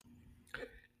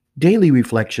Daily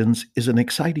Reflections is an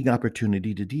exciting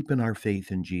opportunity to deepen our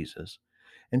faith in Jesus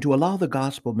and to allow the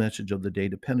gospel message of the day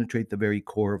to penetrate the very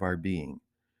core of our being.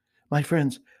 My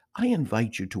friends, I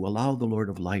invite you to allow the Lord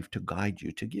of life to guide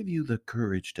you, to give you the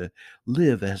courage to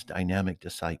live as dynamic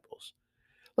disciples.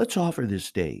 Let's offer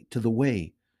this day to the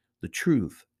way, the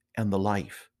truth, and the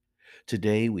life.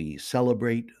 Today we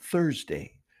celebrate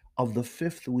Thursday of the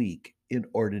fifth week in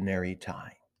Ordinary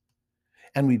Time.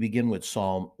 And we begin with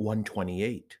Psalm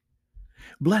 128.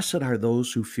 Blessed are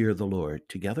those who fear the Lord.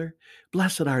 Together,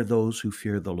 blessed are those who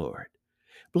fear the Lord.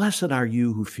 Blessed are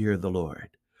you who fear the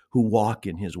Lord, who walk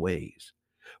in his ways.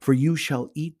 For you shall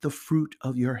eat the fruit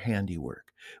of your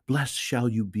handiwork. Blessed shall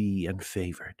you be and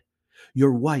favored.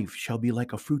 Your wife shall be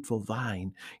like a fruitful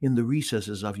vine in the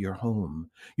recesses of your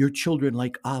home, your children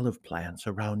like olive plants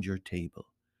around your table.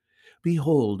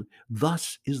 Behold,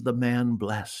 thus is the man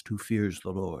blessed who fears the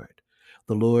Lord.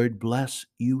 The Lord bless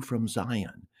you from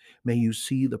Zion. May you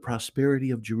see the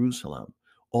prosperity of Jerusalem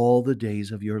all the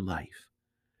days of your life.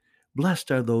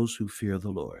 Blessed are those who fear the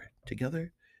Lord.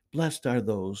 Together, blessed are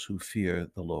those who fear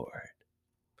the Lord.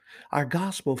 Our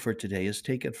gospel for today is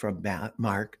taken from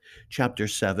Mark chapter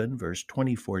 7, verse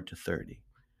 24 to 30.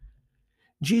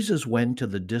 Jesus went to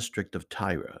the district of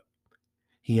Tyre.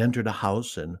 He entered a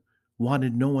house and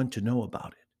wanted no one to know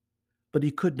about it, but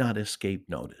he could not escape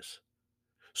notice.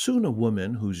 Soon a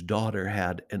woman whose daughter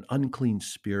had an unclean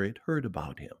spirit heard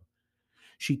about him.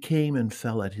 She came and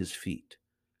fell at his feet.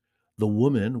 The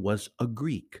woman was a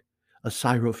Greek, a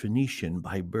Syrophoenician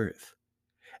by birth,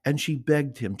 and she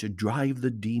begged him to drive the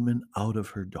demon out of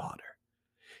her daughter.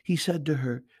 He said to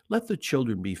her, "Let the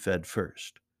children be fed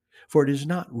first, for it is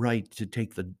not right to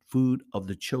take the food of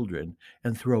the children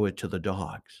and throw it to the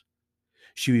dogs."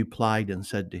 She replied and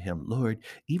said to him, "Lord,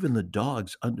 even the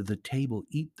dogs under the table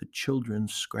eat the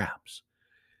children's scraps."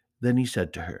 Then he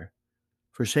said to her,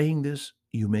 "For saying this,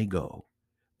 you may go.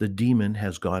 The demon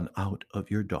has gone out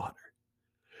of your daughter."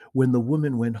 When the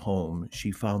woman went home,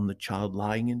 she found the child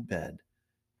lying in bed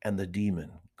and the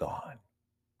demon gone.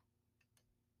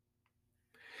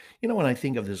 When I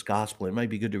think of this gospel, it might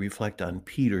be good to reflect on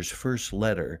Peter's first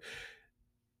letter,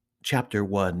 chapter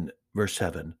 1, verse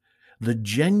 7. The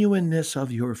genuineness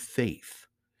of your faith,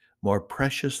 more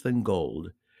precious than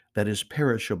gold, that is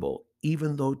perishable,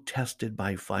 even though tested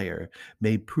by fire,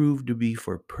 may prove to be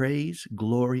for praise,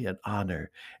 glory, and honor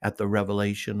at the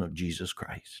revelation of Jesus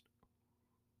Christ.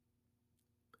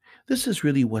 This is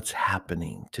really what's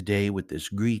happening today with this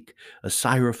Greek, a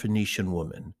Syrophoenician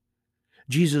woman.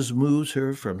 Jesus moves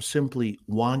her from simply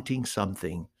wanting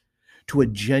something to a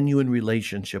genuine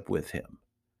relationship with him.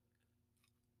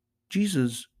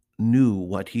 Jesus knew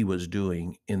what he was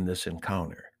doing in this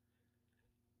encounter.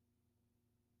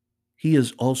 He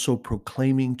is also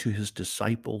proclaiming to his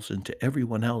disciples and to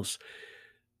everyone else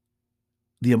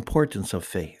the importance of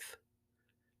faith,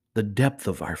 the depth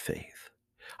of our faith.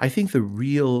 I think the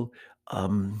real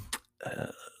um,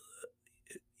 uh,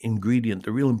 ingredient,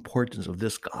 the real importance of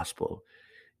this gospel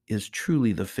is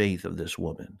truly the faith of this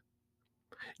woman.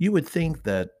 You would think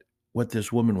that what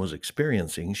this woman was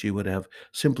experiencing, she would have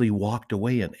simply walked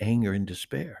away in anger and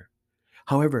despair.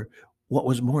 However, what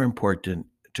was more important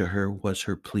to her was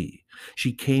her plea.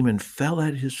 She came and fell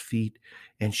at his feet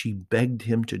and she begged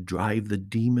him to drive the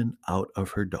demon out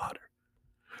of her daughter.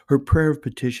 Her prayer of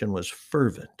petition was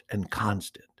fervent and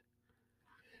constant.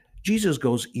 Jesus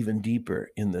goes even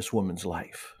deeper in this woman's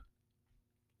life.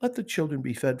 Let the children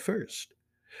be fed first,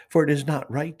 for it is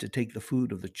not right to take the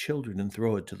food of the children and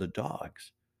throw it to the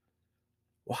dogs.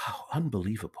 Wow,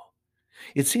 unbelievable.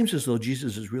 It seems as though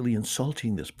Jesus is really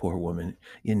insulting this poor woman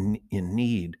in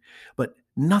need, but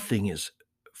nothing is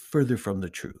further from the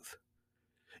truth.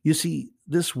 You see,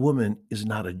 this woman is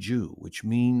not a Jew, which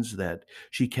means that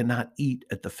she cannot eat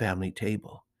at the family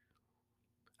table.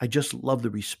 I just love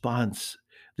the response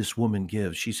this woman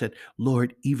gives. She said,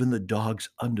 "Lord, even the dogs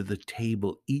under the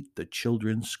table eat the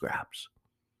children's scraps."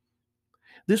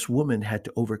 This woman had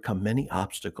to overcome many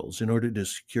obstacles in order to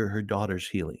secure her daughter's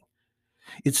healing.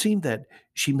 It seemed that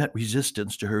she met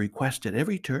resistance to her request at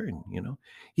every turn.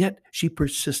 Yet she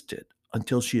persisted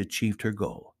until she achieved her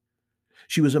goal.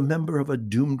 She was a member of a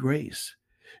doomed race.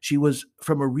 She was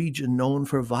from a region known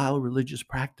for vile religious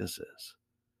practices.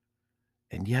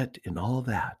 And yet, in all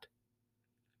that,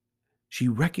 she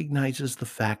recognizes the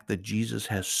fact that Jesus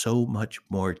has so much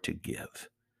more to give.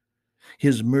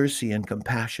 His mercy and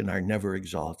compassion are never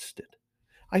exhausted.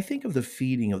 I think of the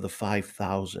feeding of the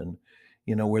 5,000,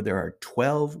 where there are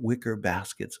 12 wicker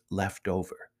baskets left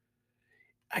over.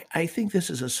 I think this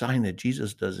is a sign that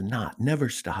Jesus never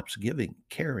stops giving,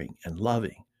 caring, and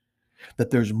loving, that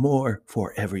there's more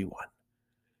for everyone.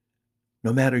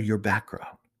 no matter your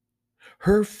background.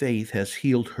 Her faith has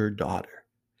healed her daughter.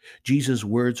 Jesus'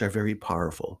 words are very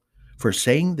powerful. For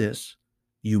saying this,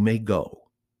 you may go.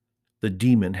 The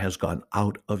demon has gone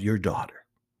out of your daughter.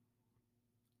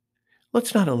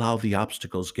 Let's not allow the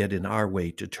obstacles get in our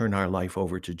way to turn our life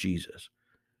over to Jesus.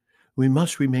 We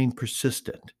must remain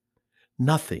persistent.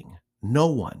 Nothing, no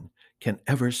one can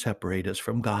ever separate us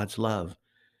from God's love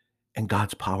and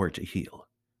God's power to heal.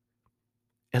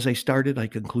 As I started, I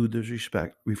conclude this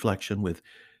reflection with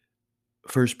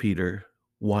 1 Peter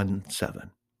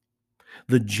 1:7.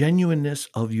 The genuineness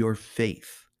of your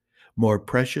faith, more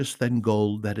precious than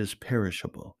gold that is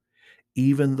perishable,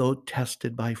 even though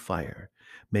tested by fire,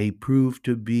 may prove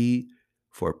to be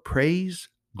for praise,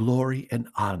 glory, and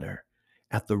honor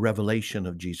at the revelation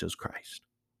of Jesus Christ.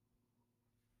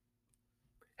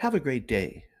 Have a great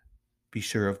day. Be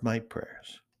sure of my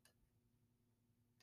prayers.